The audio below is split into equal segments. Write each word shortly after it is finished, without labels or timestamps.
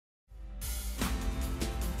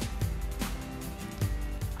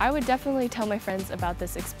I would definitely tell my friends about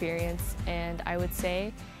this experience, and I would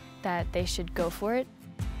say that they should go for it.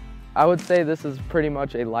 I would say this is pretty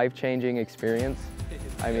much a life-changing experience.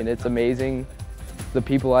 I mean, it's amazing, the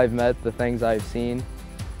people I've met, the things I've seen.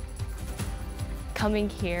 Coming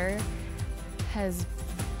here has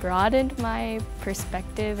broadened my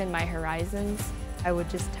perspective and my horizons. I would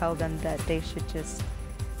just tell them that they should just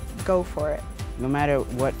go for it. No matter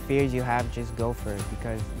what fears you have, just go for it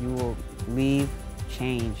because you will leave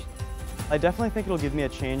changed. I definitely think it'll give me a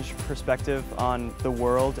changed perspective on the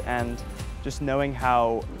world and just knowing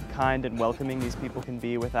how kind and welcoming these people can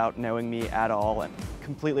be without knowing me at all, and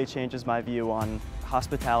completely changes my view on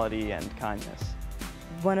hospitality and kindness.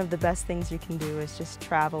 One of the best things you can do is just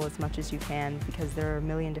travel as much as you can because there are a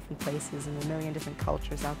million different places and a million different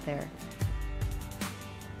cultures out there.